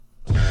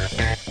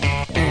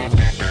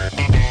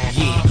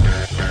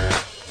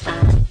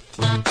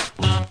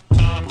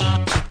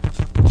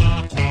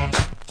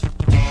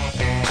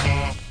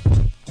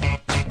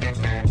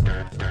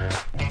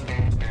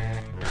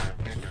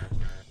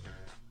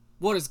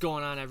What is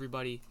going on,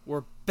 everybody?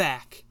 We're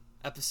back,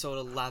 episode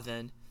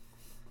 11,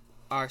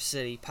 Our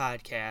City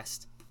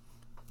Podcast.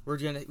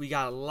 We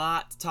got a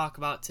lot to talk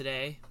about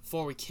today.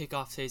 Before we kick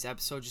off today's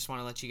episode, just want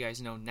to let you guys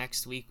know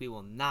next week we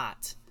will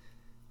not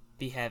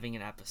be having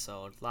an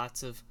episode.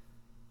 Lots of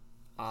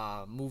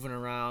moving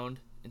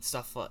around and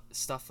stuff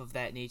of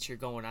that nature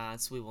going on,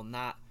 so we will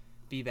not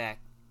be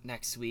back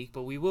next week,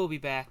 but we will be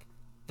back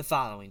the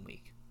following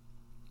week.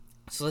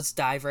 So let's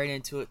dive right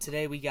into it.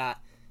 Today we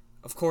got,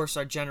 of course,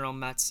 our general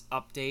Mets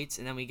updates,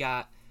 and then we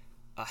got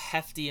a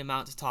hefty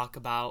amount to talk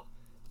about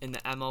in the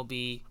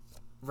MLB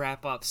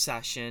wrap-up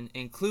session,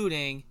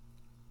 including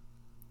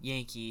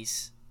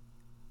Yankees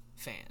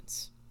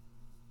fans.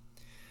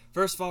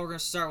 First of all, we're going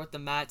to start with the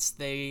Mets.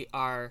 They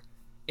are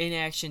in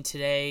action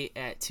today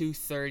at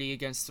 2:30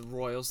 against the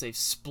Royals. They've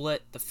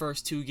split the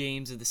first two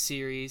games of the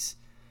series.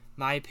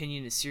 My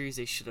opinion, the series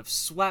they should have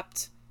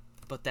swept,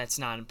 but that's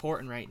not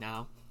important right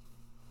now.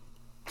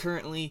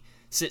 Currently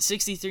sit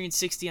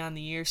 63-60 on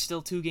the year,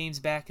 still 2 games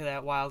back of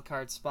that wild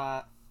card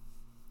spot,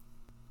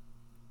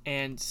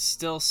 and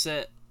still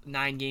sit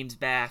 9 games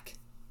back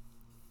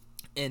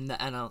in the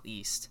NL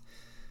East.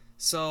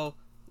 So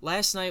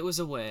last night was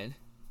a win.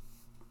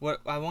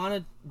 What I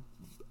wanted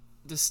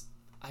this,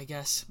 I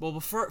guess. Well,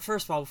 first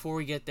of all, before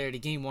we get there to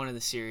Game 1 of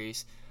the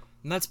series,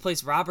 Mets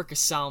placed Robert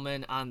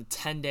Gsellman on the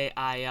 10-day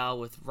IL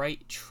with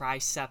right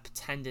tricep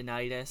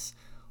tendonitis.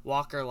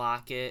 Walker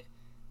Lockett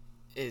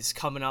is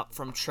coming up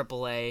from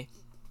AAA.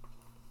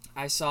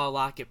 I saw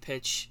Lockett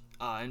pitch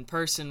in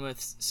person with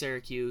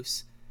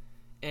Syracuse,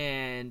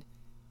 and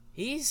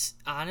he's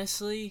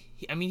honestly,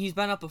 he's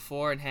been up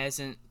before and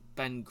hasn't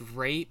been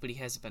great, but he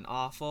hasn't been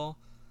awful.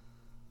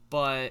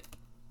 But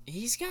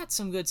he's got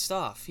some good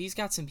stuff. He's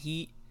got some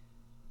heat.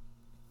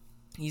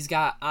 He's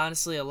got,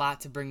 honestly, a lot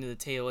to bring to the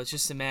table. It's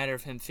just a matter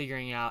of him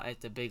figuring out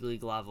at the big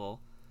league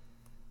level.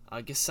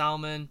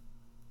 Gsellman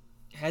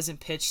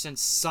hasn't pitched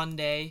since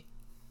Sunday,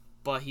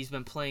 but he's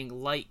been playing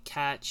light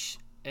catch,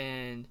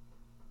 and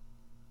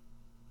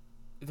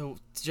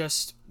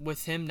just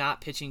with him not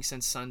pitching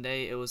since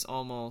Sunday, it was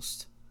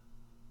almost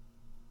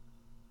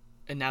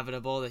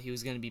inevitable that he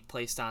was going to be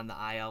placed on the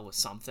IL with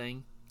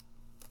something.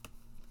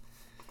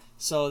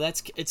 So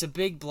it's a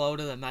big blow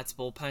to the Mets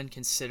bullpen,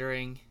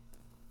 considering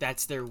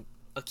that's their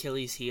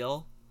Achilles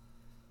heel.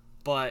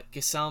 But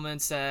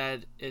Gsellman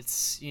said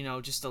it's,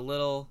 just a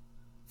little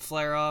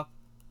flare up.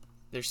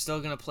 They're still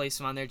going to place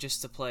him on there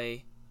just to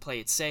play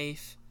it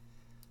safe.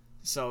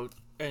 So,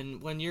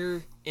 and when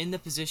you're in the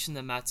position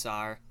the Mets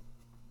are,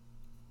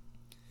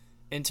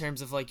 in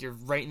terms of you're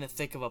right in the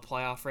thick of a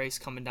playoff race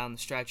coming down the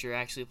stretch, you're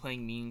actually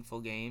playing meaningful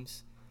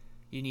games.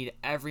 You need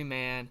every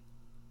man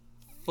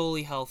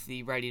fully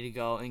healthy, ready to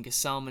go, and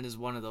Gsellman is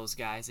one of those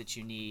guys that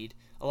you need,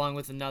 along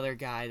with another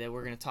guy that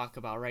we're going to talk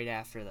about right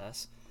after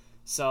this.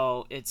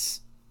 So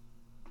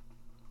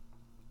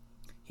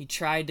he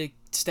tried to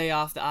stay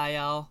off the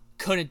IL,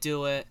 couldn't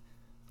do it,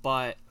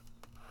 but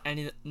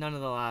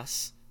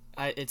nonetheless,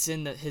 it's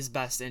in his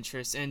best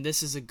interest, and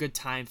this is a good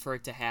time for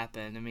it to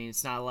happen.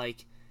 It's not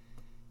like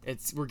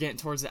we're getting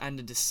towards the end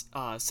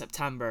of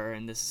September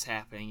and this is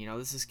happening.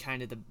 This is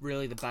kind of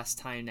really the best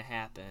time to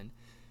happen.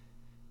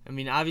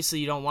 Obviously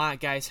you don't want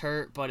guys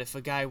hurt, but if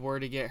a guy were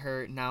to get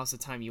hurt, now's the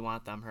time you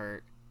want them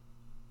hurt.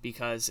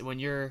 Because when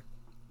you're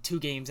 2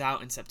 games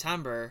out in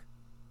September,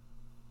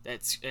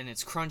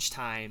 it's crunch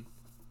time,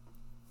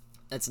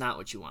 that's not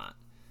what you want.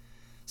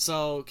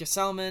 So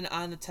Gsellman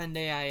on the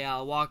 10-day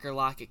IL, Walker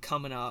Lockett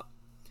coming up.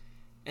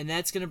 And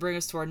that's going to bring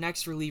us to our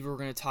next reliever we're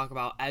going to talk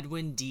about,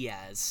 Edwin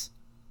Diaz.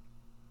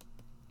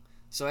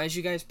 So as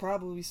you guys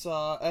probably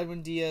saw,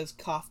 Edwin Diaz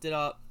coughed it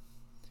up.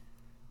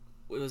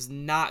 It was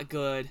not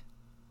good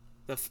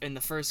in the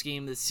first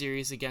game of the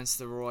series against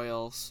the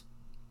Royals.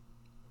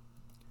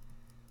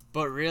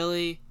 But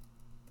really,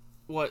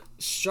 what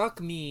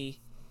struck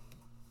me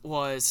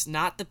was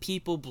not the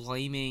people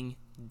blaming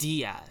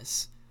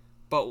Diaz,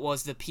 but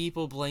was the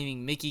people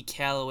blaming Mickey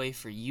Callaway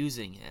for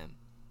using him.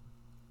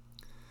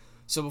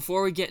 So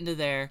before we get into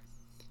there,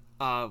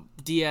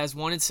 Diaz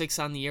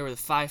 1-6 on the year with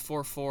a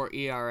 5.44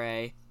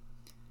 ERA.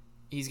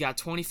 He's got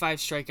 25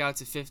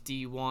 strikeouts at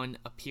 51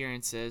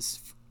 appearances,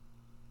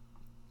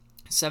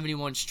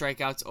 71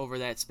 strikeouts over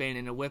that span,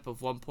 and a whip of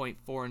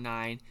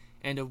 1.49,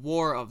 and a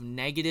WAR of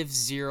negative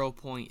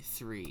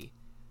 0.3.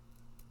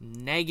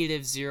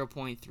 Negative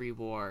 0.3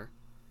 WAR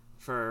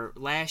for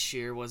last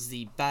year was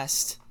the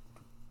best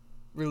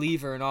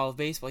reliever in all of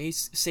baseball. He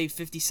saved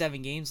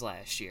 57 games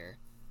last year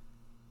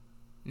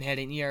and had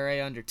an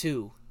ERA under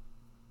 2.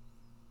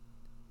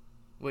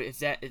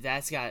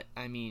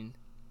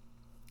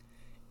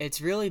 It's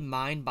really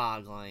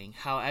mind-boggling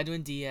how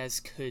Edwin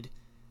Diaz could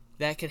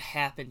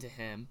happen to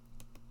him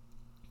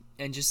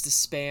in just a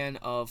span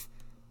of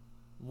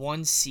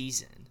 1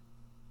 season.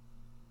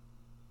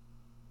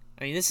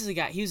 This is a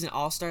guy, he was an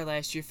all-star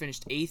last year,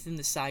 finished 8th in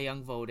the Cy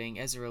Young voting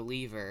as a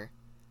reliever,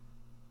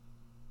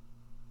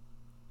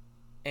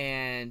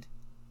 and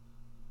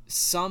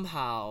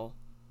somehow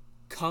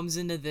comes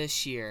into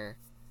this year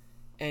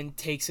and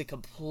takes a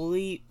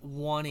complete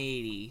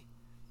 180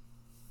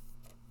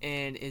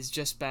 and it's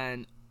just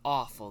been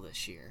awful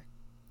this year.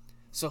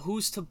 So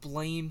who's to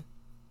blame?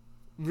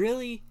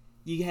 Really,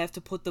 you have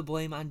to put the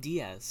blame on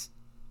Diaz.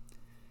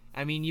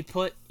 I mean,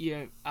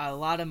 a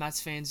lot of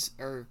Mets fans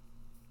are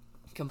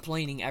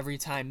complaining every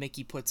time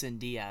Mickey puts in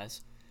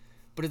Diaz.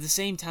 But at the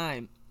same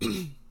time,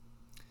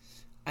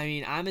 I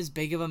mean, I'm as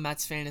big of a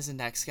Mets fan as the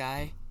next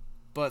guy,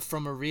 but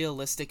from a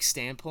realistic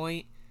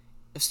standpoint,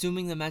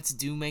 assuming the Mets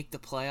do make the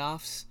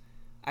playoffs,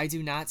 I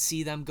do not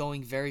see them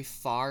going very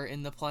far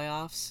in the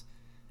playoffs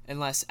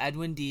unless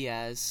Edwin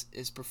Diaz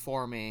is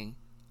performing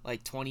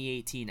like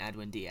 2018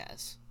 Edwin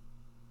Diaz.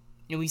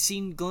 And we've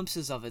seen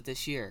glimpses of it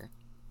this year.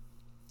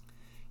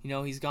 You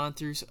know,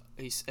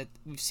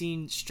 we've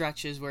seen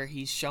stretches where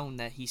he's shown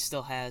that he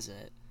still has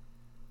it.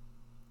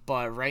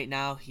 But right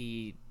now,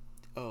 he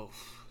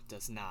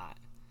does not.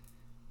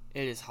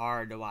 It is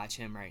hard to watch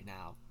him right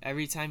now.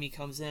 Every time he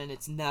comes in,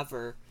 it's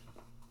never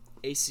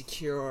a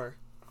secure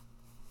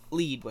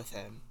lead with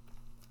him.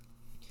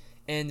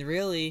 And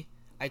really,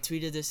 I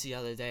tweeted this the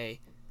other day,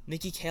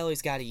 Mickey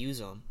Callaway's got to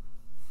use him.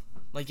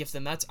 Like, if the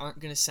Mets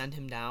aren't going to send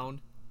him down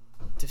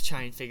to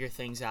try and figure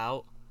things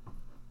out,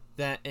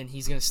 and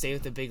he's going to stay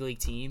with the big league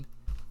team,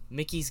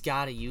 Mickey's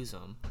got to use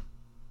him.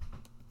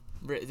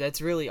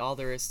 That's really all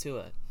there is to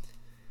it.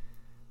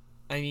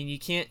 I mean, you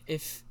can't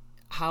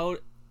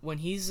when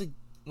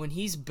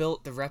he's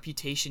built the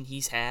reputation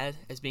he's had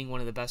as being one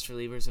of the best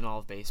relievers in all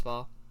of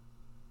baseball,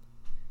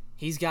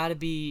 he's got to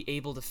be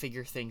able to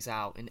figure things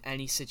out in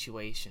any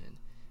situation.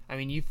 I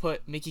mean,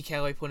 Mickey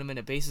Callaway put him in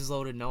a bases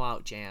loaded, no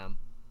out jam.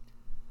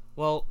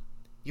 Well,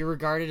 you're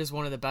regarded as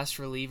one of the best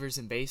relievers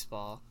in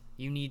baseball.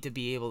 You need to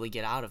be able to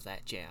get out of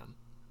that jam.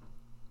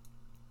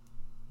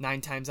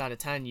 9 times out of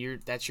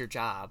 10, that's your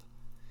job.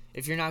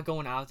 If you're not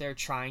going out there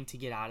trying to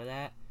get out of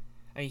that,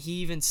 I mean, he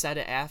even said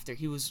it after.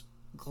 He was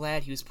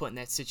glad he was put in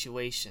that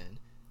situation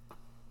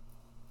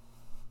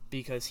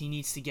because he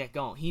needs to get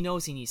going. He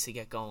knows he needs to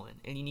get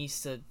going, and he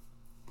needs to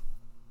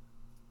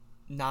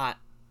not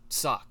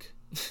suck,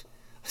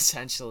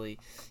 essentially.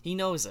 He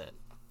knows it.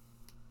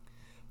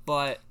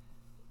 But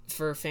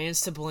for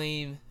fans to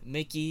blame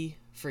Mickey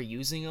for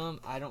using him,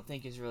 I don't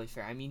think is really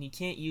fair. I mean, he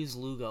can't use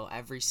Lugo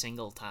every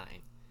single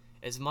time,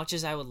 as much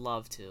as I would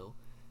love to.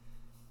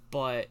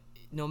 But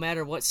no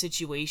matter what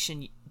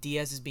situation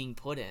Diaz is being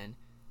put in,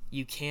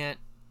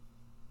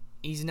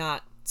 he's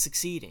not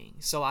succeeding.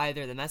 So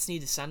either the Mets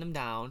need to send him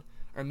down,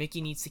 or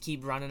Mickey needs to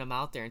keep running him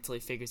out there until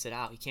he figures it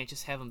out. You can't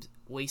just have him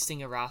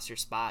wasting a roster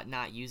spot,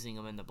 not using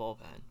him in the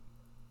bullpen.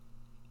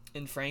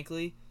 And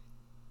frankly,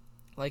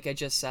 like I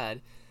just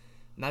said,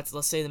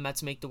 let's say the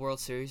Mets make the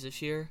World Series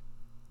this year,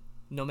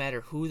 no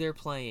matter who they're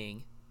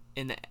playing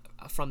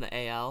from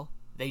the AL,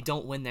 they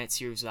don't win that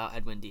series without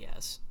Edwin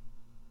Diaz.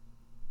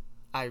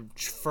 I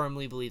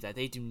firmly believe that.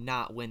 They do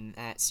not win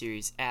that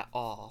series at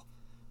all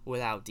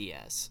without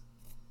Diaz.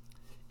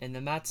 And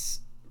the Mets,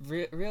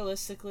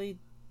 realistically,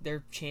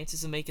 their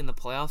chances of making the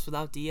playoffs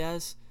without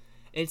Diaz,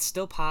 it's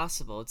still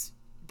possible.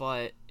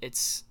 But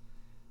it's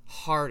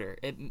harder.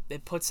 It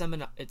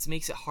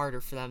makes it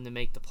harder for them to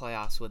make the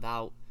playoffs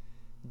without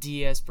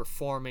Diaz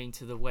performing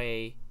to the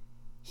way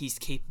he's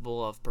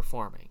capable of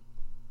performing.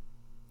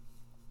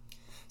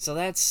 So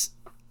that's,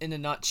 in a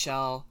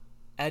nutshell,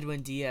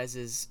 Edwin Diaz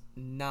is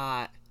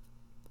not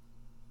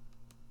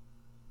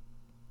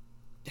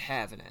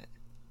having it.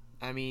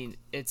 I mean,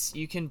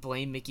 you can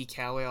blame Mickey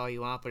Callaway all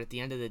you want, but at the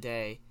end of the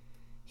day,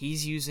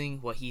 he's using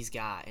what he's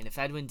got. And if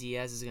Edwin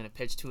Diaz is going to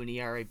pitch to an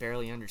ERA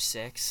barely under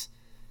 6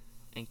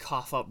 and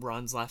cough up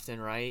runs left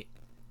and right,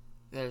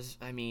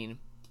 the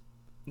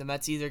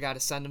Mets either got to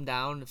send him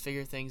down to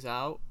figure things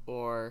out,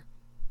 or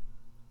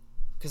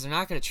because they're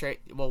not going to trade.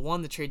 Well,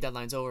 1, the trade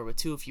deadline's over, but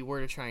 2, if you were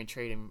to try and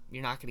trade him,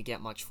 you're not going to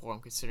get much for him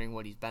considering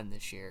what he's been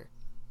this year.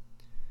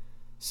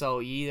 So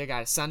you either got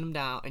to send him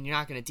down, and you're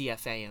not going to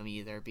DFA him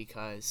either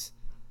because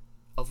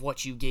of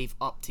what you gave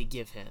up to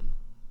give him.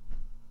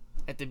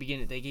 At the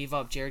beginning, they gave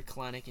up Jared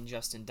Kelenic and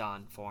Justin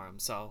Dunn for him.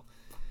 So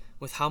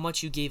with how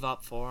much you gave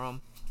up for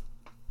him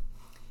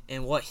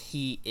and what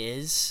he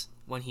is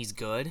when he's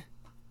good,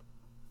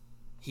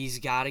 he's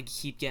got to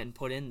keep getting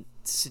put in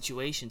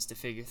situations to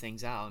figure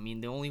things out. I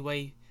mean, the only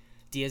way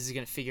Diaz is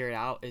going to figure it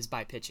out is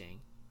by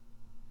pitching.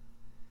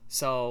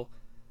 So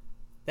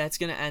that's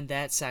going to end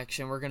that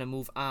section. We're going to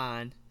move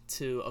on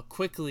to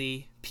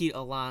Pete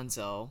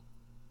Alonso.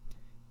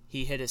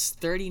 He hit his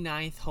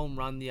 39th home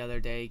run the other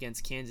day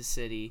against Kansas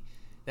City.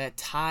 That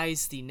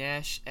ties the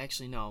that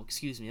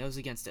was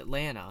against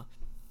Atlanta.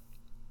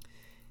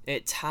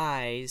 It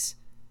ties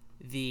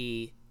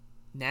the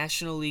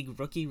National League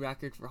rookie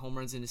record for home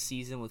runs in a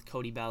season with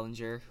Cody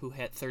Bellinger, who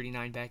hit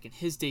 39 back in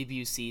his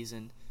debut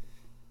season,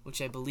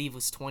 which I believe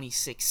was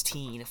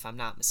 2016, if I'm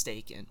not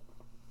mistaken.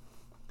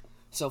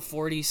 So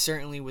 40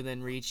 certainly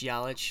within reach.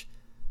 Yelich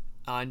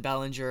and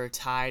Bellinger are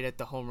tied at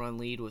the home run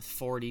lead with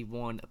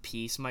 41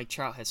 apiece. Mike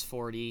Trout has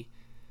 40,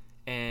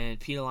 and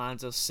Pete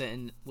Alonso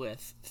sitting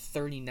with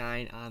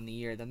 39 on the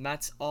year. The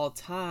Mets'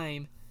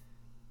 all-time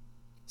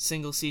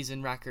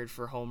single-season record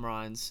for home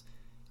runs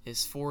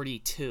is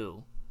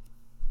 42.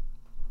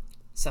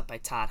 Set by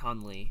Todd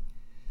Hundley.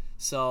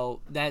 So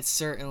that's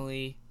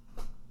certainly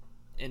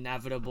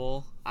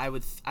inevitable. I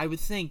would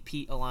think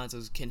Pete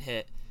Alonso can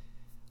hit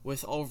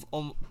with a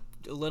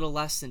little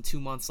less than 2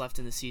 months left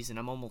in the season.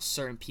 I'm almost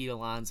certain Pete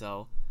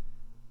Alonso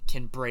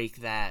can break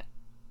that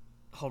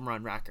home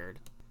run record.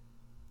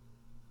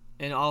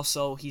 And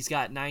also, he's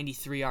got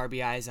 93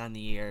 RBIs on the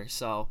year,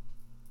 so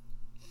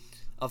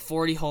a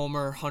 40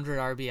 homer, 100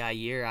 RBI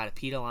year out of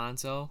Pete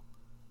Alonso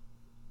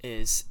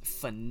is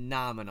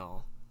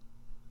phenomenal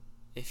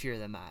if you're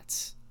the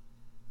Mets.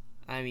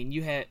 I mean,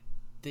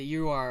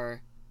 you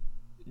are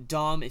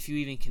dumb if you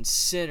even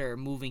consider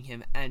moving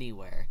him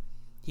anywhere.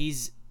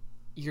 He's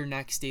your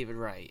next David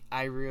Wright.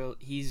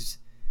 He's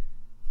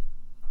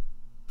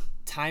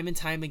time and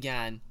time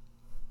again,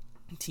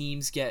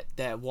 teams get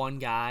that one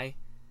guy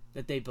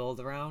that they build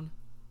around,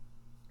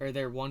 or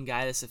their one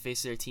guy that's the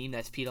face of their team.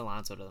 That's Pete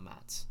Alonso to the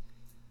Mets.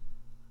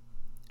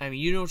 I mean,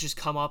 you don't just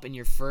come up in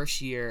your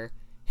first year,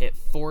 hit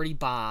 40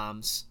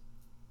 bombs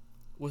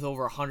with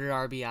over 100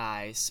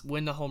 RBIs,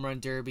 win the home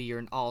run derby, you're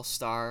an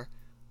all-star,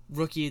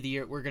 Rookie of the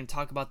Year. We're going to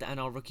talk about the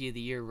NL Rookie of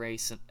the Year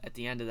race at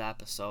the end of the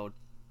episode.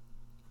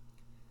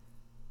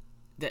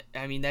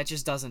 That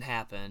just doesn't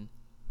happen,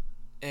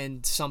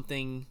 and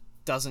something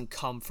doesn't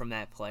come from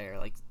that player.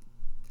 Like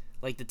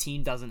the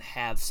team doesn't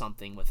have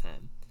something with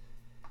him,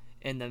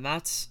 and the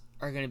Mets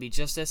are going to be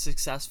just as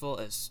successful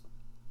as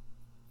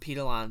Pete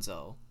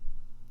Alonso,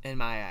 in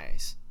my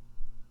eyes.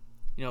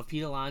 If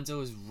Pete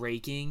Alonso is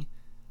raking,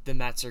 the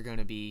Mets are going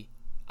to be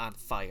on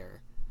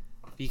fire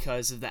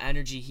because of the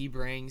energy he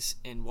brings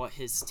and what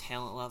his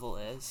talent level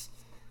is.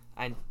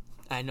 I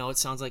know it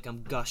sounds like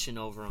I'm gushing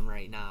over him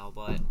right now,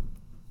 but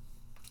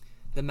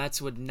the Mets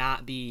would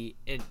not be,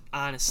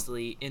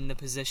 honestly, in the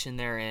position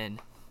they're in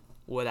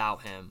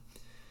without him.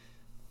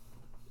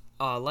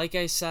 Like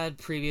I said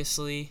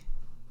previously,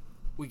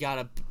 we got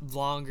a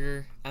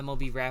longer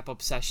MLB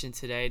wrap-up session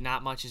today.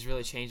 Not much has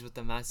really changed with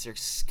the Mets. They're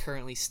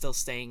currently still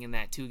staying in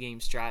that 2-game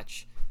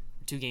stretch,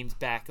 2 games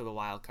back of the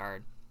wild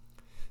card.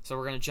 So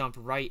we're going to jump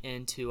right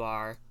into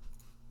our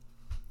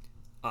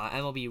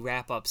MLB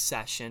wrap-up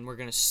session. We're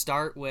going to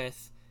start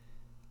with,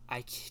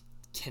 I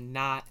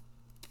cannot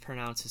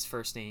pronounce his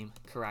first name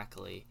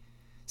correctly,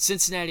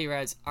 Cincinnati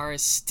Reds,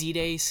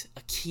 Aristides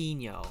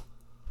Aquino.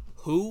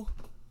 Who?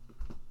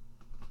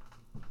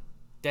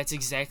 That's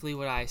exactly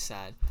what I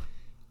said.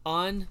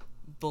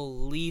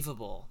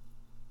 Unbelievable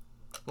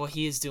what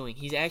he is doing.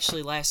 He's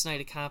actually last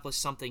night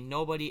accomplished something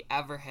nobody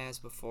ever has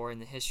before in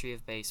the history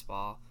of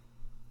baseball.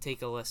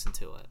 Take a listen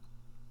to it.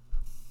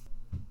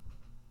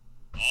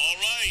 All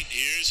right,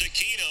 here's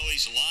Aquino.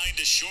 He's lined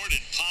to short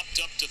and popped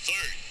up to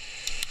third.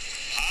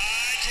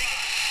 High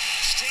drive,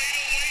 straight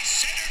away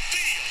center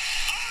field.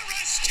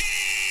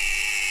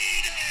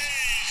 Aristides!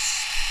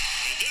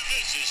 And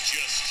this is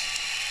just,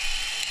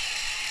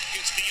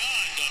 it's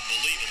beyond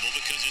unbelievable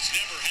because it's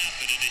never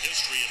happened in the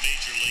history of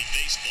Major League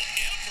Baseball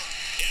ever.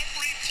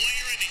 Every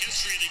player in the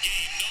history of the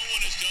game, no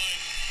one has done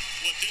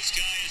what this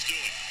guy is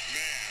doing.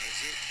 Man, is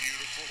it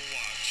beautiful to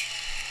watch,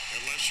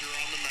 unless you're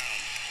on the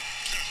mound.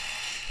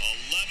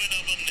 11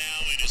 of them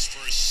now in his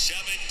first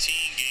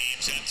 17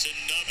 games. That's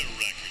another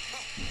record.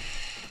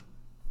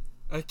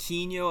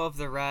 Aquino of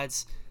the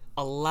Reds,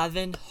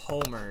 11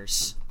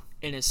 homers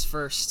in his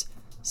first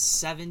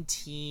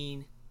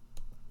 17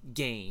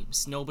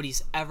 games.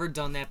 Nobody's ever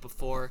done that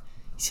before.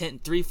 He's hitting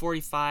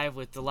 .345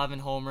 with 11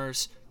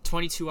 homers,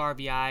 22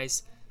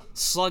 RBIs,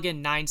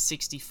 slugging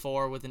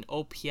 .964 with an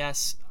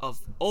OPS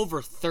of over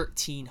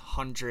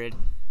 1,300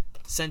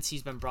 since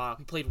he's been brought up.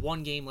 He played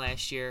 1 game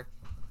last year,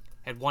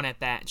 had 1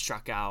 at-bat and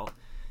struck out.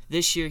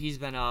 This year he's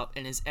been up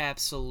and is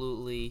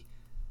absolutely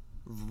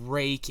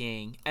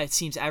raking. It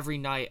seems every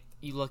night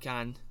you look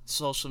on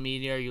social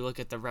media or you look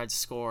at the Reds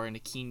score and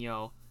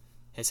Aquino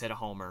has hit a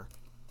homer.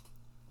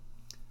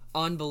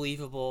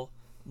 Unbelievable.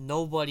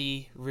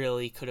 Nobody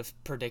really could have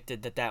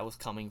predicted that was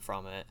coming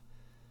from it.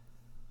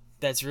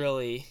 That's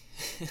really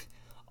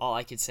all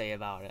I could say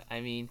about it.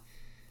 I mean,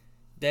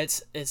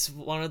 it's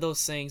one of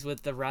those things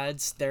with the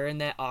Reds. They're in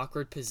that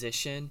awkward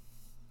position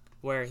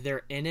where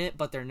they're in it,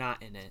 but they're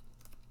not in it.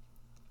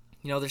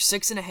 They're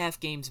 6.5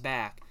 games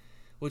back,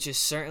 which is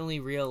certainly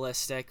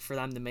realistic for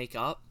them to make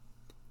up.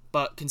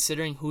 But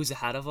considering who's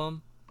ahead of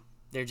them,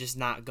 they're just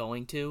not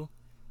going to.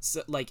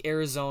 So, like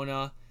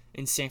Arizona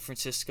and San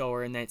Francisco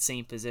are in that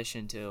same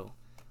position too.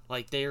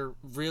 Like, they're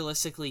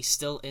realistically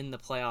still in the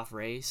playoff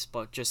race,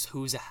 but just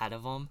who's ahead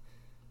of them,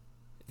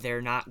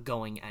 they're not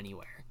going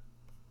anywhere.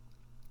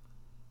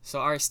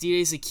 So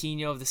Aristides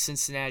Aquino of the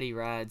Cincinnati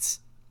Reds,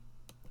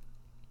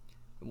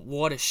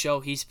 what a show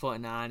he's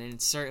putting on, and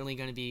it's certainly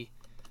going to be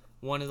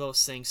one of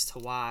those things to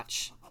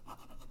watch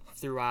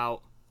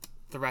throughout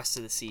the rest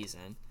of the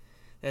season.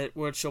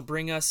 Which will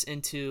bring us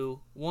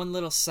into one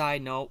little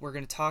side note. We're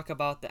going to talk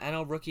about the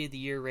NL Rookie of the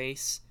Year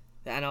race,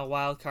 the NL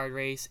Wildcard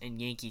race, and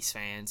Yankees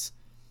fans.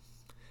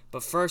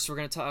 But first, we're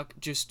going to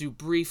just do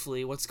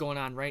briefly what's going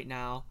on right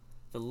now.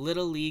 The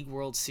Little League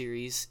World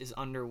Series is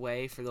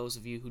underway, for those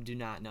of you who do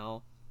not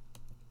know.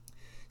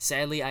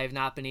 Sadly, I have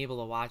not been able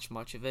to watch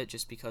much of it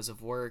just because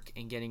of work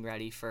and getting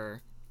ready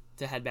for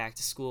to head back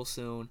to school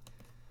soon.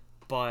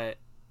 But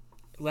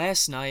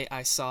last night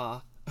I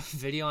saw a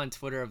video on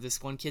Twitter of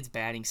this one kid's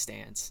batting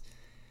stance,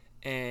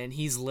 and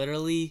he's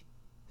literally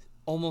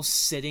almost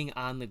sitting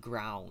on the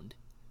ground.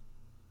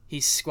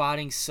 He's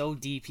squatting so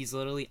deep, he's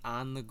literally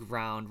on the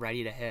ground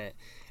ready to hit.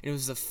 It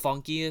was the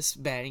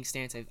funkiest batting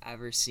stance I've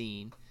ever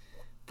seen.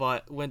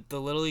 But with the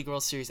Little League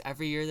World Series,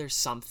 every year there's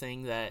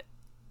something that,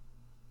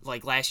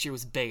 like last year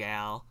was Big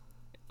Al.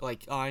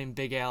 Like, oh, I'm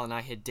Big Al and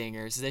I hit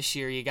dingers. This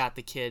year you got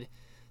the kid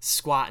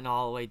squatting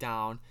all the way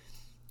down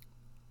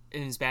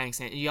in his batting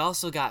stance. You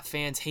also got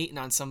fans hating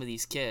on some of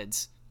these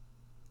kids.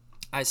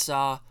 I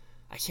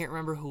can't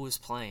remember who was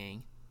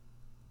playing.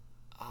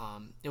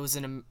 It was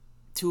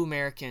two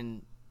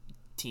American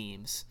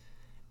teams,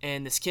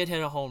 and this kid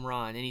hit a home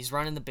run, and he's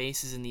running the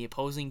bases, and the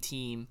opposing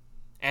team,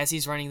 as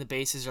he's running the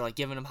bases, are like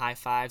giving him high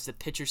fives. The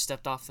pitcher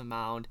stepped off the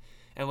mound,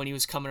 and when he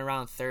was coming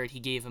around third, he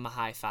gave him a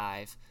high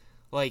five.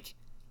 Like,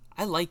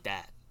 I like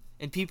that.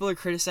 And people are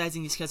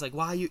criticizing these kids, like,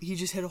 he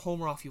just hit a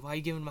homer off you, why are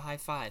you giving him a high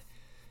five?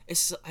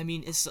 It's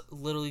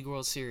Little League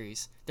World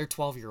Series. They're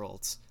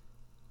 12-year-olds.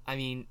 I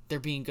mean, they're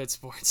being good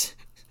sports.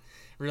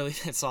 Really,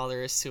 that's all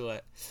there is to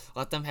it.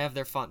 Let them have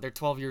their fun. They're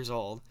 12 years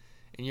old,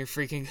 and you're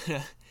freaking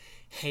gonna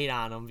hate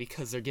on them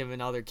because they're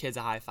giving other kids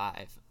a high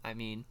five. I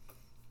mean,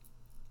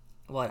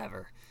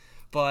 whatever.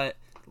 But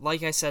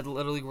like I said, the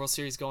Little League World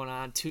Series going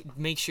on.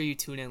 Make sure you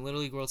tune in.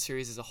 Little League World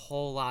Series is a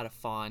whole lot of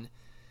fun.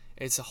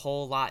 It's a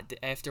whole lot.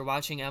 After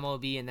watching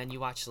MLB and then you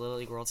watch the Little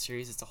League World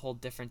Series, it's a whole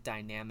different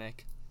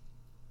dynamic.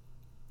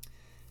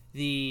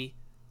 The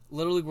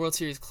Little League World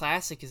Series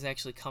Classic is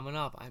actually coming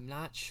up. I'm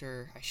not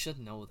sure. I should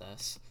know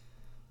this.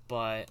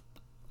 But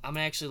I'm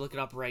going to actually look it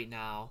up right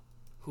now.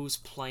 Who's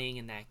playing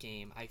in that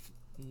game?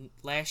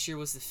 Last year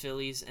was the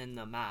Phillies and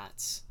the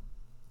Mets.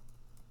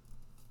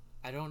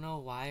 I don't know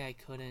why I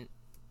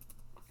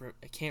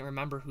can't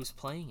remember who's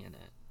playing in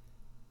it.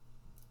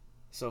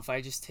 So if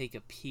I just take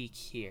a peek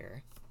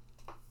here.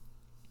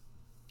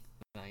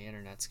 My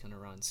internet's going to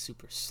run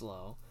super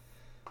slow.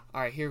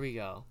 Alright, here we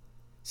go.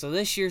 So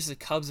this year's the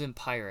Cubs and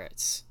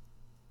Pirates.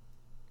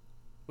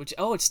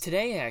 It's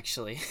today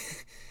actually.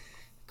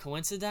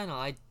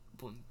 Coincidental.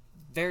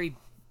 Very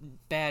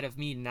bad of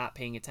me not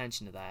paying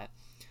attention to that.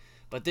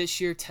 But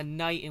this year,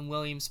 tonight in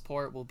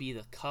Williamsport, will be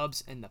the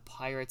Cubs and the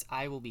Pirates.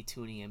 I will be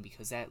tuning in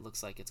because that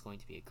looks like it's going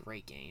to be a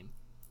great game.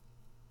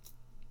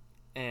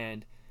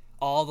 And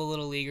all the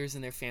Little Leaguers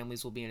and their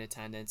families will be in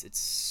attendance. It's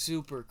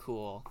super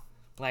cool.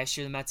 Last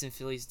year, the Mets and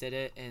Phillies did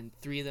it, and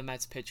 3 of the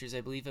Mets pitchers,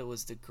 I believe it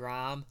was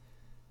DeGrom,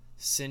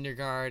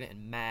 Syndergaard,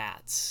 and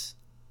Matz.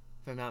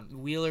 If I'm not,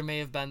 Wheeler may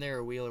have been there,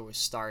 or Wheeler was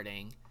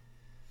starting.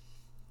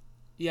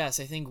 Yes,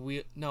 I think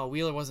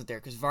Wheeler wasn't there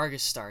because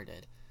Vargas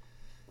started.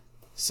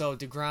 So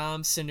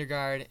DeGrom,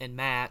 Syndergaard, and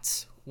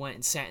Matz went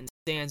and sat in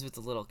stands with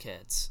the little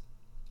kids,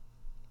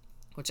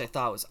 which I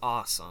thought was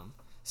awesome.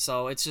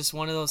 So it's just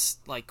one of those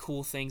like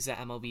cool things that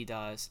MLB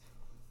does.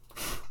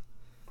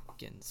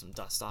 Getting some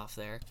dust off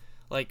there.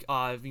 Like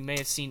you may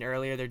have seen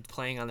earlier, they're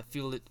playing on the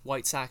field.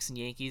 White Sox and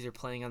Yankees are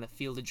playing on the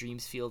Field of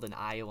Dreams field in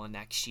Iowa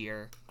next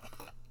year.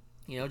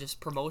 You know, just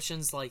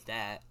promotions like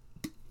that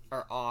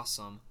are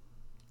awesome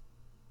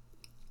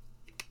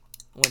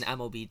when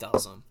MLB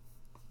does them.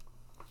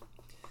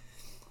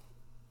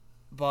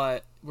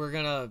 But we're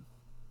going to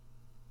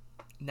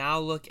now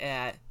look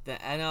at the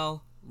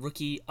NL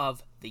Rookie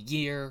of the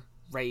Year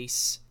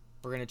race.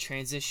 We're going to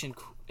transition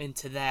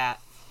into that.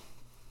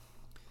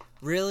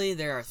 Really,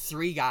 there are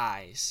 3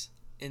 guys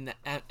in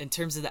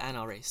terms of the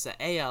NL race. The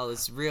AL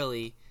is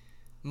really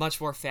much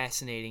more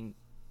fascinating,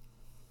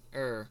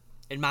 or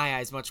in my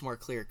eyes, much more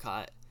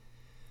clear-cut.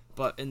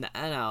 But in the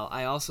NL,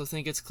 I also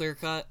think it's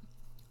clear-cut,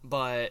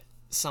 but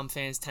some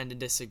fans tend to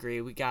disagree.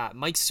 We got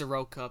Mike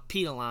Soroka,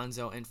 Pete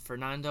Alonso, and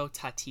Fernando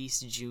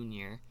Tatis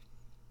Jr.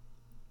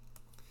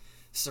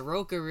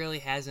 Soroka really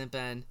hasn't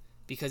been,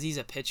 because he's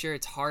a pitcher,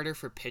 it's harder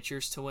for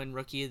pitchers to win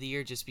Rookie of the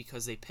Year just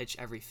because they pitch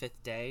every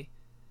 5th day.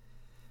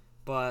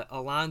 But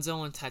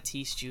Alonso and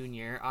Tatis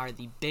Jr. are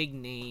the big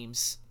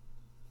names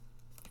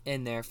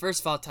in there.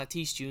 First of all,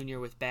 Tatis Jr.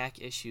 with back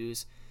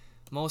issues,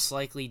 most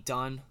likely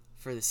done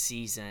for the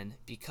season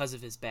because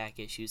of his back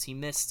issues. He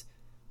missed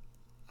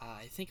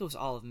I think it was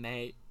all of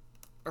May,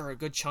 or a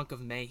good chunk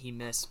of May he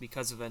missed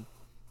because of an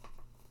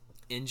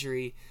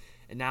injury,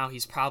 and now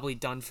he's probably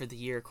done for the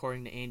year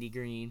according to Andy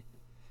Green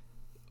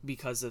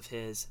because of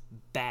his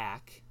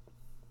back.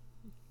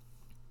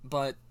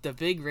 But the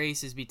big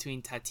race is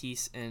between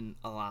Tatis and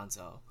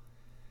Alonso.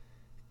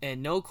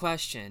 And no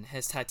question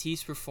has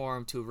Tatis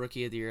performed to a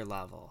Rookie of the Year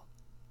level.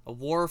 A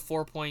WAR of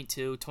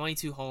 4.2,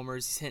 22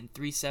 homers, he's hitting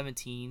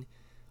 .317,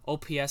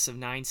 OPS of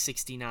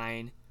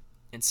 969,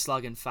 and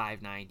slugging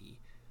 .590.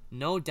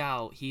 No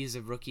doubt he's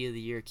a Rookie of the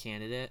Year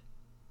candidate.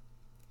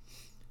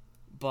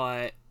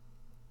 But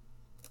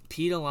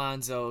Pete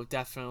Alonso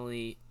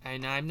definitely,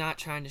 and I'm not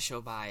trying to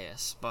show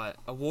bias, but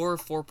a WAR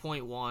of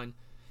 4.1,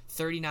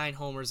 39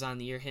 homers on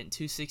the year, hitting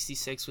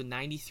 .266 with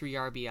 93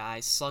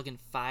 RBIs, slugging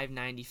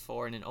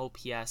 .594, and an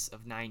OPS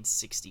of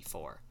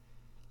 964.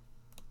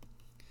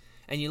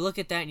 And you look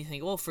at that and you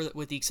think, well,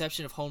 with the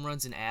exception of home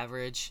runs and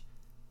average,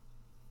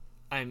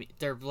 I mean,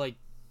 they're like,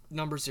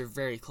 numbers are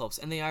very close,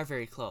 and they are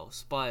very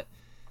close. But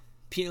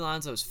Pete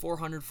Alonso has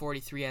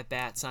 443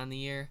 at-bats on the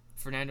year.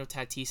 Fernando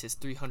Tatis has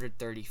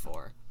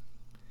 334.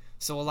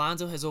 So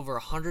Alonso has over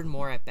 100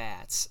 more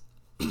at-bats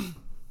than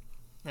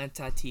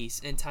Tatis.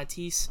 And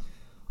Tatis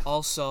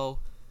also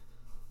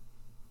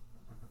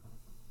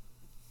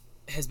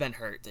has been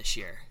hurt this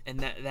year,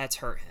 and that's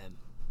hurt him,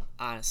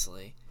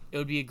 honestly. It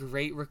would be a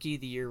great Rookie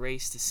of the Year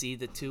race to see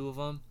the two of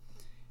them.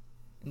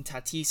 And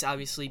Tatis,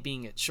 obviously,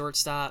 being at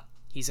shortstop,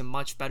 he's a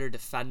much better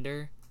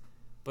defender,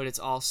 but it's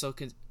also,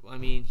 I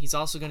mean, he's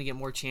also going to get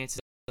more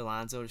chances than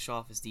Alonso to show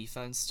off his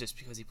defense just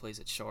because he plays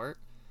it short.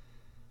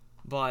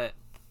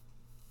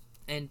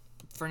 And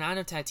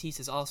Fernando Tatis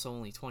is also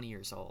only 20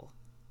 years old,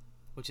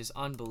 which is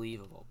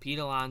unbelievable. Pete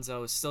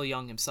Alonso is still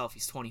young himself.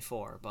 He's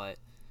 24, but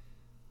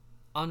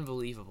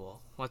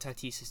unbelievable what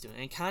Tatis is doing.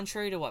 And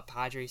contrary to what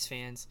Padres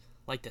fans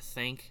like to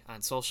think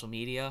on social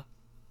media,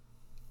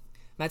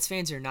 Mets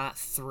fans are not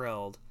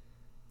thrilled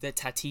that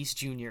Tatis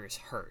Jr. is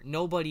hurt.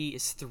 Nobody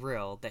is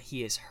thrilled that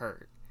he is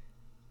hurt.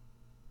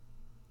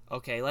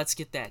 Okay, let's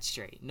get that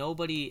straight.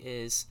 Nobody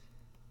is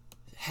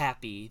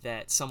happy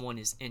that someone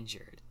is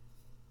injured.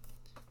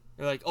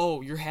 They're like,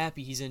 oh, you're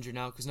happy he's injured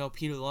now because now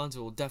Pete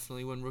Alonso will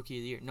definitely win Rookie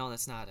of the Year. No,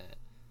 that's not it.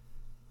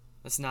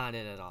 That's not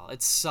it at all.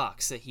 It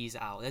sucks that he's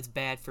out. That's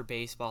bad for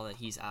baseball that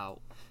he's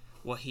out.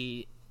 What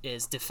he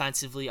is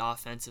defensively,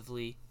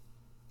 offensively,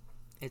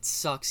 it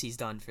sucks he's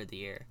done for the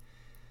year.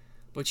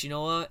 But you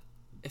know what?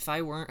 If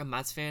I weren't a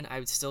Mets fan, I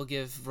would still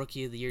give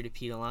Rookie of the Year to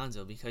Pete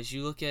Alonso because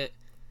you look at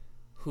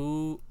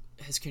who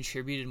has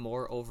contributed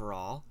more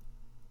overall.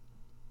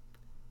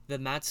 The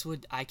Mets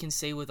would, I can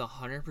say with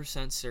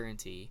 100%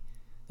 certainty,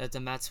 that the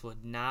Mets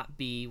would not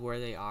be where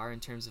they are in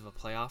terms of a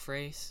playoff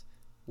race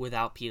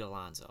without Pete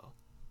Alonso.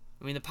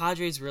 I mean, the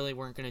Padres really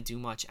weren't going to do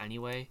much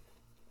anyway,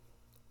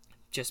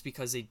 just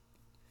because they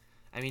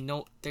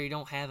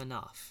don't have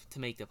enough to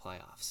make the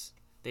playoffs.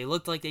 They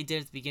looked like they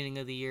did at the beginning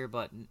of the year,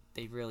 but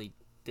they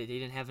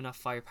didn't have enough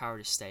firepower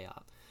to stay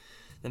up.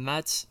 The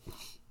Mets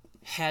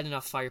had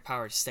enough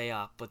firepower to stay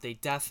up, but they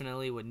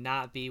definitely would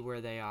not be where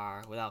they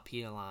are without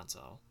Pete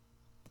Alonso.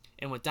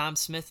 And with Dom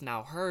Smith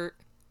now hurt,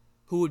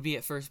 who would be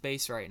at first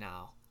base right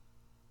now?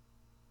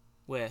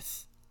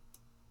 With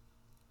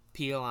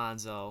Pete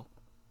Alonso.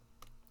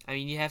 I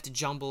mean, you have to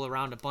jumble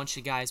around a bunch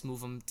of guys,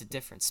 move them to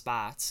different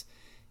spots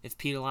if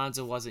Pete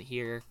Alonso wasn't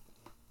here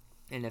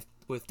and if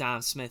with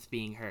Dom Smith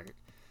being hurt.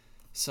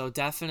 So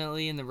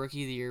definitely in the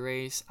Rookie of the Year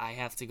race, I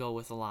have to go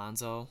with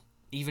Alonso.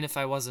 Even if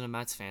I wasn't a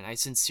Mets fan, I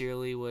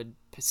sincerely would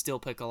still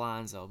pick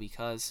Alonso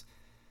because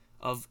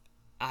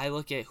I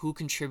look at who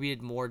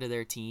contributed more to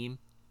their team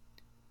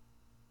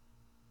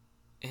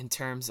in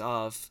terms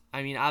of,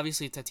 I mean,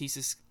 obviously Tatis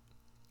has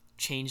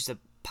changed the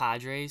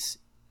Padres,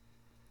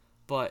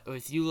 but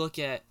if you look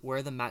at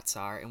where the Mets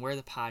are and where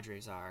the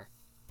Padres are,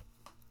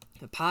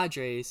 the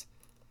Padres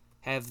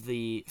have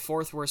the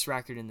fourth worst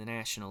record in the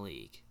National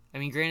League. I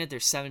mean, granted, they're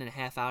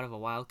 7.5 out of a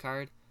wild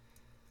card,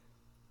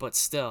 but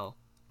still.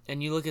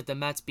 And you look at the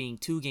Mets being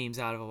 2 games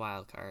out of a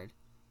wild card.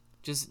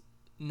 Just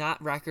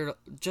not record,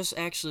 just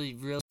actually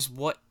realize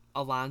what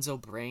Alonso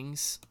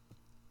brings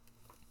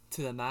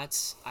to the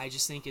Mets, I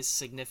just think is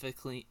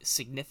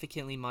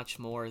significantly much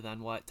more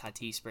than what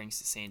Tatis brings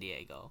to San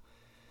Diego.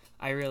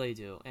 I really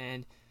do.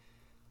 And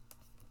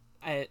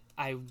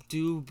I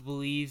do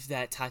believe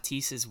that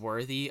Tatis is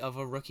worthy of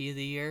a Rookie of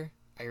the Year.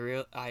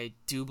 I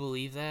do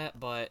believe that,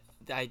 but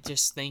I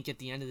just think at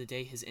the end of the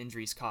day, his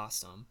injuries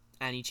cost him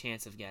any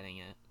chance of getting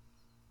it.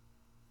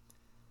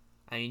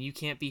 I mean, you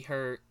can't be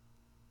hurt.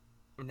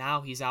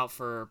 Now he's out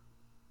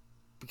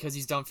because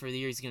he's done for the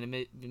year, he's going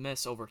to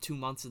miss over 2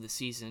 months of the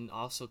season,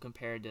 also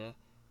compared to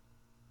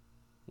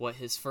what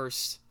his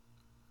first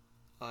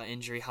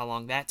injury, how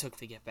long that took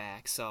to get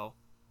back. So,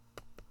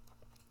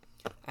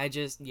 I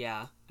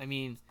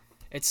mean,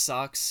 it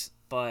sucks,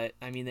 but,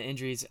 I mean, the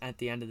injuries at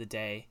the end of the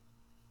day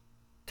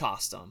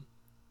cost him.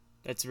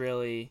 That's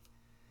really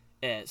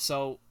it.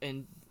 So,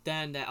 and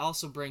then that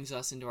also brings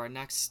us into our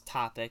next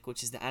topic,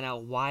 which is the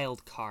NL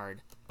Wild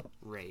Card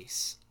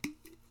race,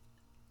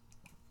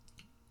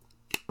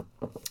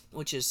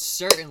 which is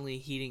certainly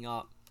heating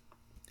up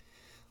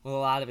with a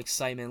lot of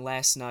excitement.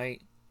 Last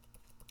night,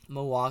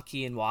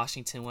 Milwaukee and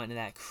Washington went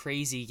into that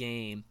crazy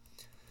game.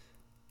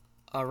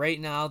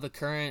 Right now, the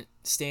current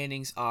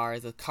standings are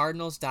the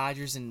Cardinals,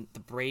 Dodgers, and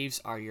the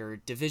Braves are your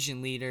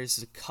division leaders.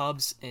 The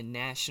Cubs and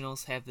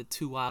Nationals have the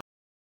 2 out.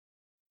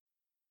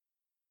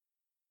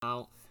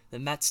 The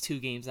Mets 2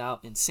 games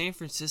out. And San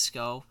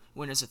Francisco,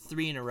 winners of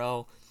 3 in a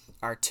row,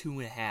 are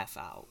 2.5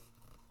 out.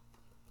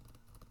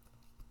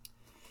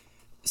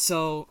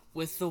 So,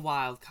 with the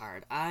wild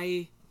card,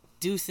 I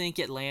do think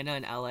Atlanta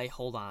and LA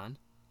hold on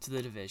to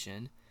the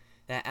division.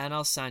 That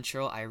NL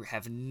Central, I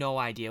have no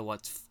idea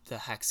what the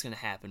heck's going to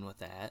happen with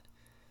that.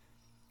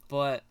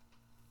 But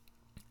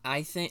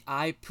I think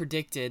I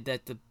predicted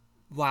that the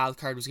wild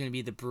card was going to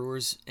be the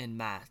Brewers and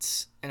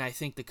Mets. And I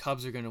think the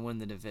Cubs are going to win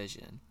the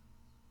division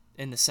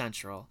in the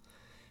Central.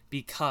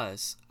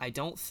 because I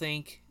don't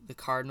think the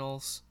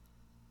Cardinals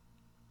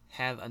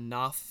have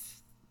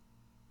enough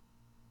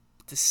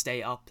to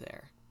stay up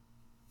there.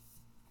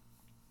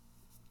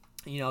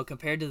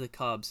 Compared to the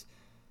Cubs.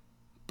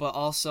 But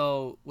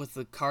also, with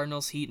the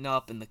Cardinals heating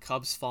up and the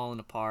Cubs falling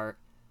apart,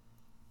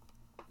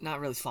 not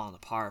really falling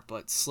apart,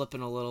 but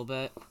slipping a little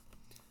bit,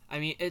 I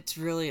mean, it's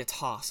really a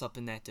toss-up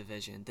in that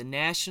division. The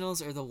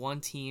Nationals are the one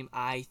team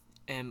I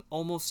am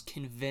almost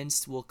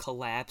convinced will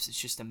collapse.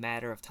 It's just a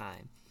matter of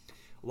time.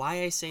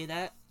 Why I say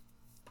that?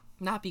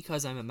 Not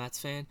because I'm a Mets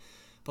fan,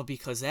 but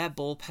because that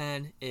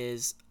bullpen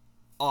is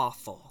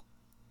awful.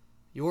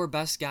 Your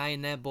best guy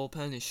in that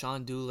bullpen is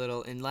Sean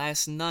Doolittle, and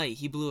last night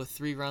he blew a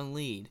 3-run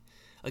lead.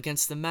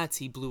 Against the Mets,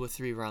 he blew a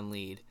 3-run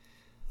lead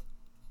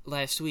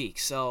last week.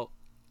 So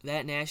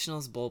that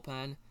Nationals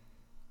bullpen,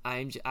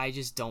 I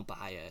just don't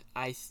buy it.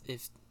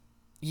 If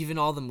even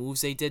all the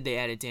moves they did, they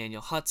added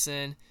Daniel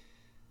Hudson,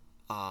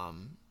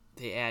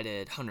 they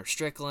added Hunter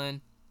Strickland.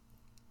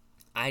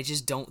 I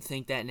just don't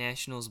think that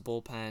Nationals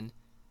bullpen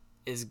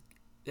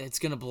it's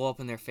gonna blow up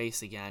in their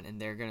face again, and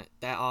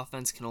that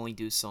offense can only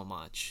do so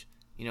much,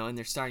 and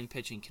their starting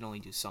pitching can only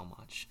do so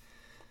much.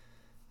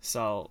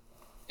 So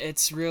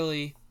it's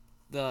really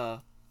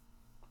we'll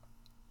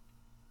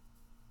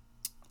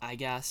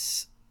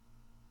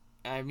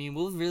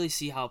really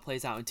see how it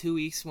plays out in 2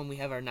 weeks when we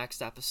have our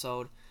next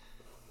episode.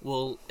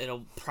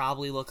 It'll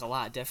probably look a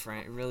lot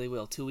different. It really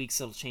will. 2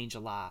 weeks it'll change a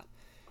lot.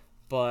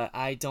 But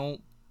I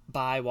don't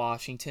buy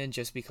Washington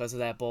just because of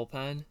that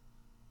bullpen,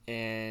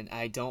 and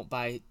I don't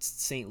buy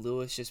St.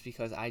 Louis just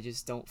because I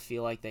just don't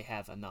feel like they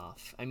have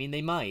enough. I mean,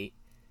 they might.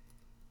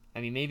 I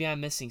mean, maybe I'm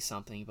missing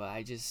something, but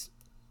I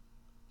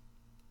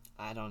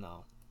don't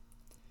know.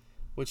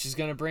 Which is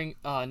going to bring,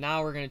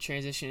 now we're going to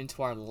transition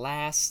into our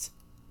last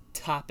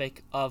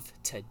topic of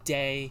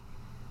today.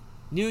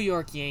 New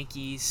York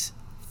Yankees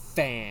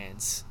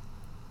fans.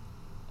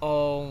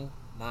 Oh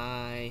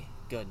my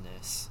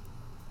goodness.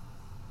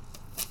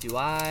 Do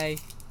I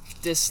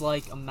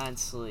dislike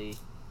immensely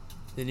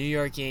the New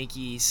York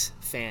Yankees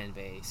fan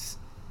base.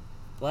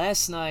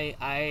 Last night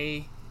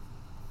I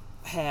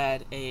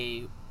had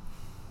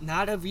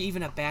not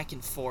even a back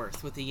and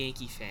forth with a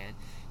Yankee fan.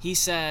 He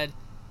said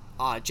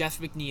Jeff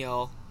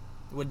McNeil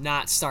would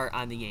not start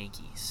on the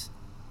Yankees.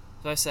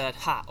 So I said,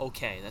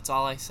 okay, that's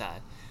all I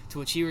said. To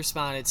which he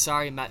responded,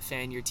 sorry, Met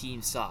fan, your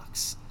team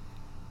sucks.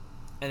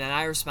 And then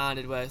I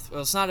responded with,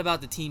 well, it's not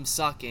about the team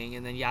sucking,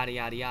 and then yada,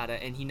 yada,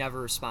 yada, and he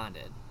never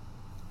responded.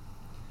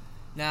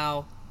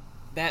 Now,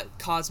 that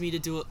caused me to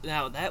do,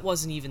 that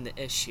wasn't even the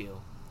issue.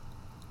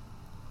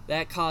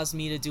 That caused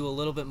me to do a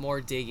little bit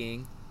more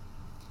digging,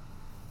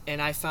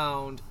 and I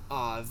found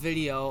a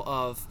video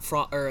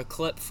a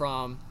clip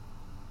from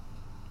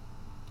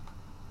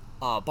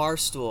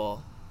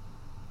Barstool,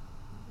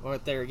 or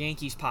their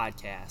Yankees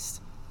podcast,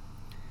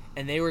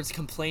 and they were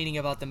complaining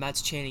about the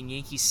Mets chanting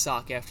Yankees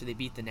suck after they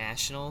beat the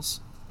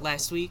Nationals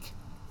last week,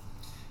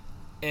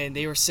 and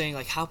they were saying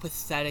like how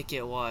pathetic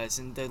it was,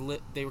 and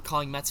they were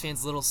calling Mets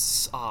fans little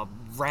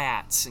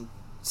rats and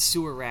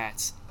sewer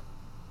rats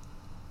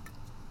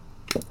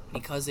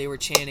because they were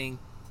chanting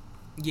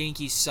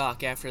Yankees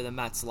suck after the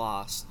Mets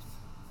lost.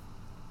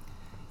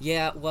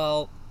 Yeah,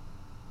 well,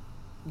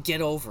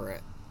 get over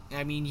it.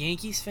 I mean,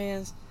 Yankees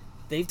fans,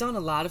 they've done a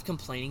lot of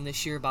complaining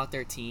this year about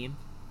their team.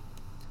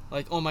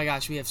 Like, oh my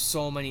gosh, we have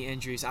so many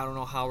injuries. I don't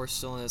know how we're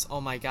still in this.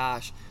 Oh my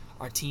gosh,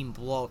 our team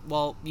blew.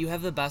 Well, you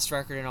have the best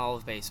record in all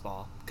of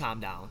baseball. Calm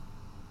down.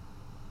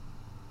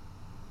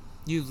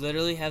 You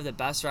literally have the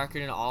best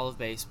record in all of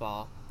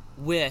baseball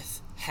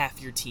with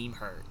half your team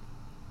hurt.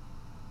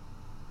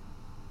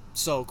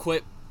 So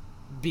quit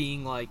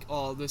being like,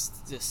 oh, this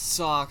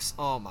sucks.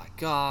 Oh my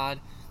god.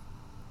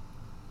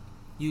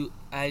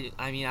 I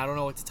mean, I don't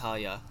know what to tell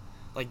you.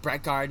 Like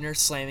Brett Gardner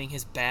slamming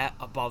his bat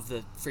above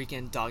the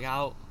freaking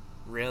dugout.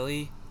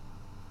 Really?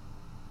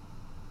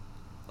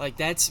 Like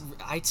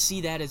I'd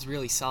see that as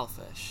really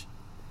selfish.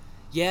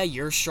 Yeah,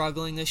 you're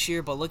struggling this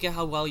year, but look at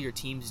how well your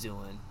team's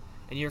doing.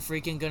 And you're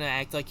freaking gonna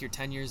act like you're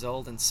 10 years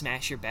old and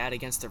smash your bat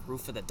against the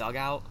roof of the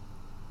dugout.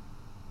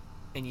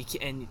 And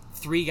and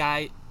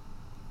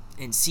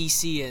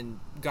CC and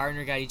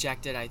Gardner got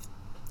ejected.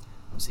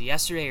 Was it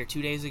yesterday or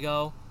 2 days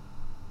ago?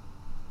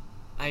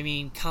 I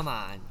mean, come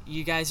on.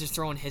 You guys are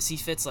throwing hissy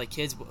fits like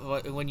kids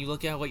when you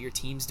look at what your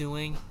team's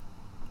doing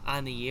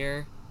on the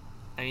year.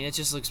 I mean, it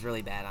just looks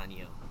really bad on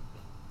you.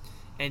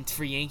 And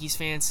for Yankees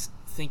fans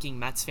thinking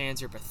Mets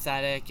fans are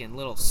pathetic and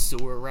little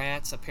sewer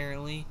rats,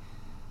 apparently,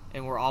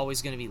 and we're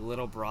always going to be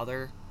little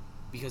brother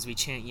because we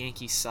chant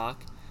Yankees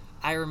suck.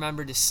 I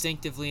remember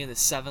distinctively in the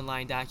 7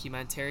 Line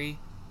documentary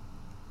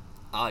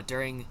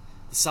during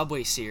the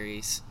Subway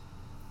Series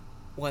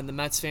when the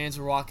Mets fans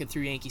were walking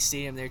through Yankee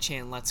Stadium, they're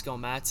chanting "Let's go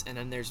Mets," and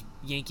then there's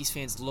Yankees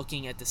fans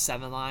looking at the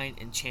 7 Line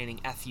and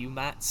chanting "F you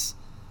Mets."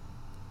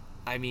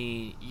 I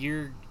mean,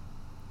 you're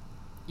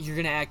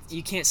gonna act.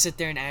 You can't sit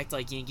there and act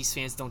like Yankees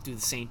fans don't do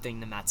the same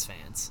thing to Mets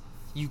fans.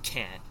 You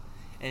can't,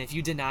 and if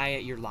you deny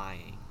it, you're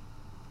lying.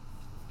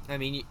 I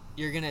mean,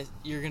 you're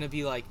gonna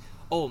be like,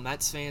 oh,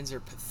 Mets fans are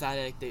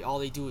pathetic. All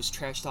they do is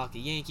trash talk the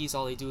Yankees.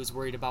 All they do is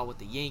worried about what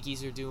the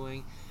Yankees are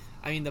doing.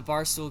 I mean, the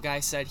Barstool guy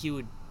said he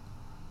would,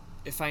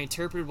 if I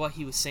interpreted what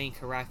he was saying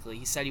correctly,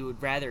 he said he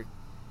would rather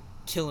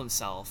kill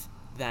himself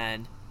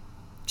than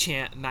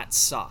chant Mets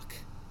suck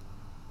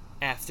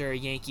after a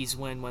Yankees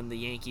win when the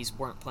Yankees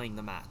weren't playing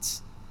the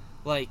Mets.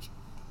 Like,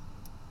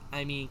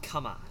 I mean,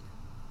 come on.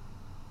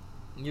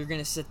 You're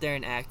going to sit there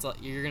and act like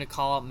you're going to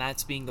call out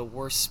Mets being the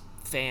worst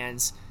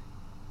fans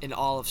in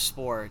all of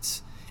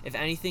sports. If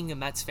anything, the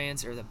Mets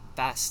fans are the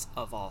best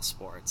of all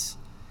sports.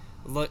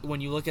 Look,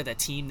 when you look at the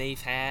team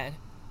they've had,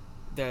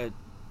 the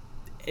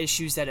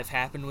issues that have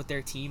happened with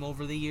their team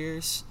over the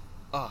years,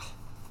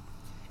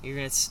 you're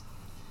going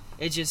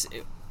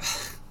to...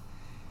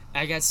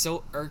 I got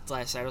so irked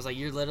last night. I was like,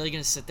 you're literally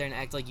going to sit there and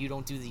act like you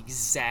don't do the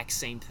exact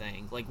same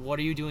thing. Like, what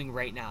are you doing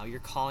right now? You're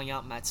calling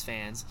out Mets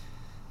fans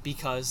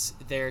because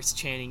they're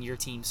chanting your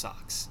team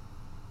sucks.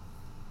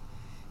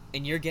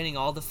 And you're getting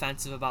all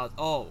defensive about,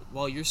 oh,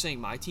 well, you're saying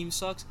my team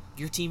sucks?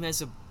 Your team has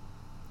the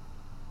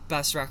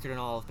best record in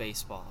all of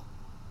baseball.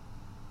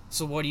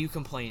 So what are you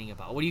complaining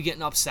about? What are you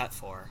getting upset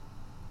for?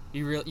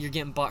 You're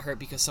getting butthurt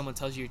because someone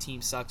tells you your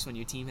team sucks when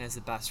your team has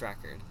the best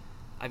record.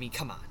 I mean,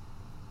 come on.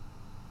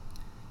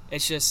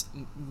 It's just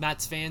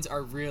Mets fans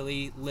are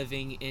really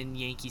living in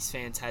Yankees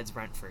fans' heads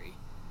rent-free.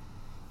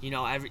 You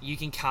know, you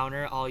can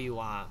counter all you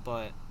want,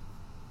 but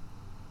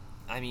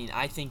I mean,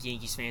 I think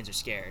Yankees fans are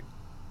scared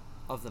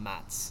of the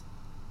Mets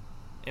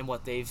and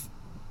what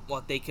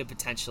they could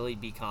potentially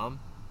become,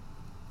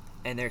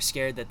 and they're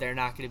scared that they're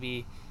not going to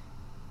be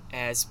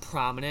as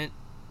prominent,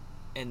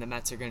 and the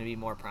Mets are going to be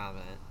more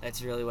prominent.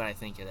 That's really what I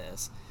think it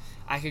is.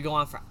 I could go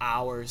on for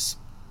hours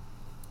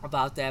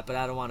about that, but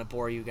I don't want to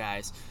bore you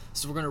guys.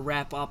 So we're going to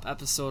wrap up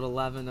episode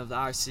 11 of the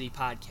Our City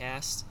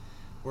podcast.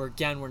 We're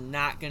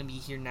not going to be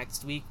here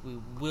next week. We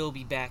will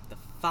be back the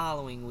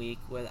following week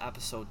with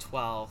episode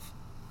 12.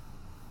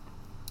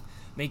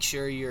 Make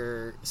sure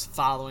you're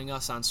following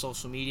us on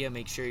social media.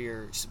 Make sure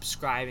you're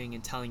subscribing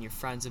and telling your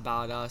friends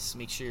about us.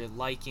 Make sure you're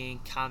liking,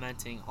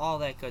 commenting, all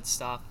that good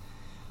stuff.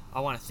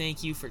 I want to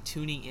thank you for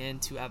tuning in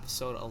to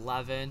episode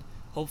 11.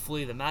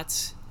 Hopefully the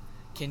Mets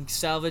can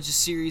salvage a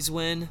series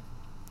win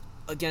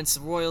against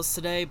the Royals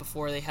today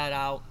before they head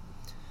out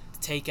to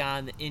take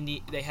on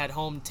they head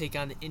home to take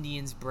on the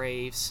Indians,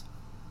 Braves,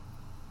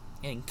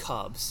 and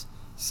Cubs.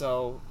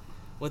 So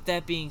with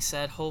that being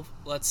said,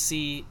 let's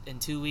see in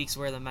 2 weeks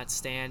where the Mets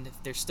stand.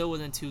 If they're still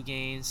within 2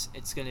 games,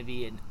 it's going to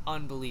be an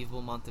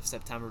unbelievable month of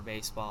September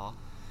baseball.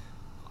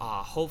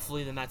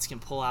 Hopefully the Mets can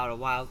pull out a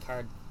wild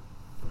card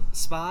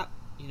spot.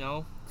 You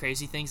know,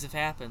 crazy things have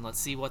happened. Let's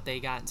see what they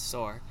got in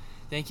store.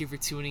 Thank you for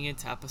tuning in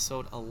to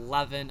episode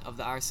 11 of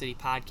the Our City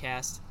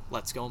podcast.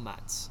 Let's go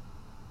Mets.